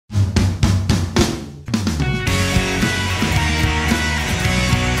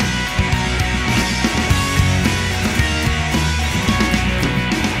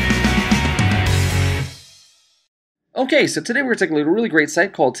Okay, so today we're going to take a look at a really great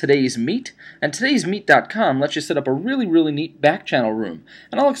site called Today's Meet, and todaysmeet.com lets you set up a really neat back channel room,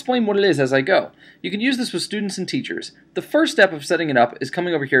 and I'll explain what it is as I go. You can use this with students and teachers. The first step of setting it up is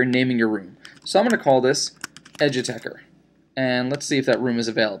coming over here and naming your room. So I'm going to call this Edutaker, and let's see if that room is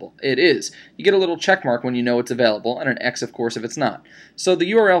available. It is. You get a little check mark when you know it's available, and an X, of course, if it's not. So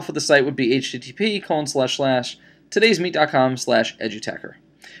the URL for the site would be http://todaysmeet.com/edutaker.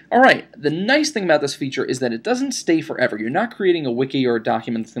 Alright, the nice thing about this feature is that it doesn't stay forever. You're not creating a wiki or a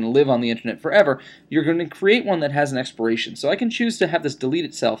document that's going to live on the internet forever. You're going to create one that has an expiration. So I can choose to have this delete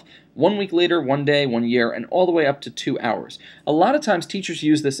itself 1 week later, 1 day, 1 year, and all the way up to 2 hours. A lot of times teachers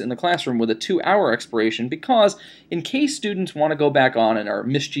use this in the classroom with a 2-hour expiration because in case students want to go back on and are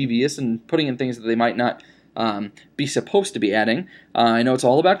mischievous and putting in things that they might not be supposed to be adding. I know it's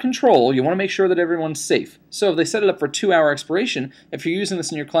all about control. You want to make sure that everyone's safe. So if they set it up for 2-hour expiration, if you're using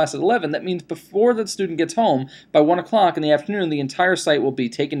this in your class at 11, that means before the student gets home, by 1 o'clock in the afternoon, the entire site will be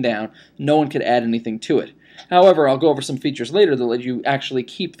taken down. No one could add anything to it. However, I'll go over some features later that let you actually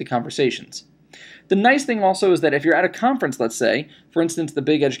keep the conversations. The nice thing also is that if you're at a conference, let's say, for instance, the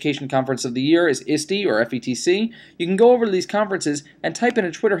big education conference of the year is ISTE or FETC, you can go over to these conferences and type in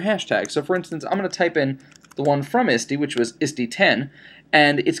a Twitter hashtag. So for instance, I'm going to type in the one from ISTE, which was ISTE 10,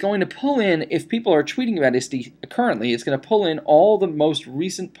 and it's going to pull in, if people are tweeting about ISTE currently, it's going to pull in all the most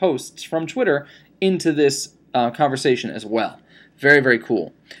recent posts from Twitter into this conversation as well. Very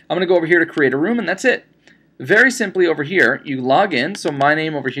cool. I'm going to go over here to create a room, and that's it. Very simply over here, you log in. So my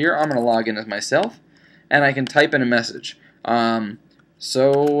name over here, I'm going to log in as myself, and I can type in a message. What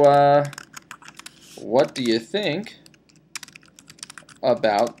do you think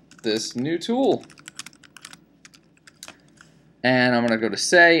about this new tool? And I'm going to go to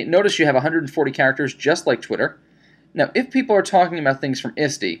say. Notice you have 140 characters, just like Twitter. Now, if people are talking about things from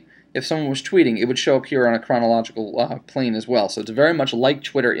ISTE, if someone was tweeting, it would show up here on a chronological plane as well. So it's very much like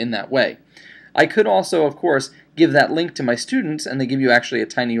Twitter in that way. I could also, of course, give that link to my students, and they give you actually a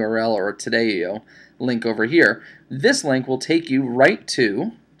tiny URL or a Today.io link over here. This link will take you right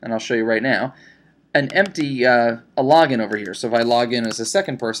to, and I'll show you right now, an empty a login over here. So if I log in as a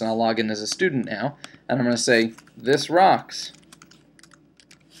second person, I'll log in as a student now, and I'm going to say, "This rocks,"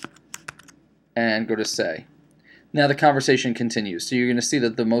 and go to say. Now the conversation continues. So you're going to see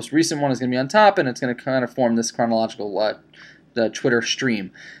that the most recent one is going to be on top, and it's going to kind of form this chronological the Twitter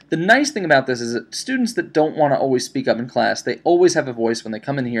stream. The nice thing about this is that students that don't want to always speak up in class, they always have a voice when they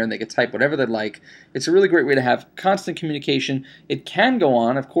come in here and they can type whatever they'd like. It's a really great way to have constant communication. It can go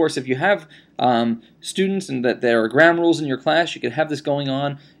on, of course, if you have students and that there are ground rules in your class, you could have this going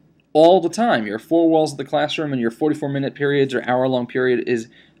on all the time. Your 4 walls of the classroom and your 44-minute periods or hour-long period is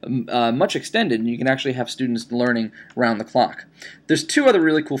much extended, and you can actually have students learning round the clock. There's 2 other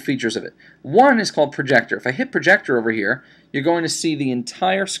really cool features of it. One is called projector. If I hit projector over here, you're going to see the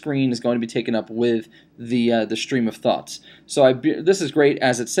entire screen is going to be taken up with the stream of thoughts. So this is great,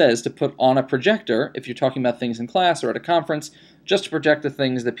 as it says, to put on a projector if you're talking about things in class or at a conference, just to project the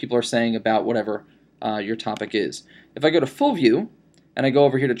things that people are saying about whatever your topic is. If I go to full view, and I go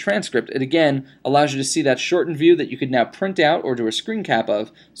over here to transcript, it again allows you to see that shortened view that you could now print out or do a screen cap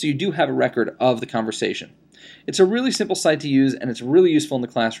of, so you do have a record of the conversation. It's a really simple site to use, and it's really useful in the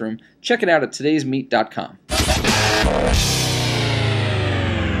classroom. Check it out at todaysmeet.com.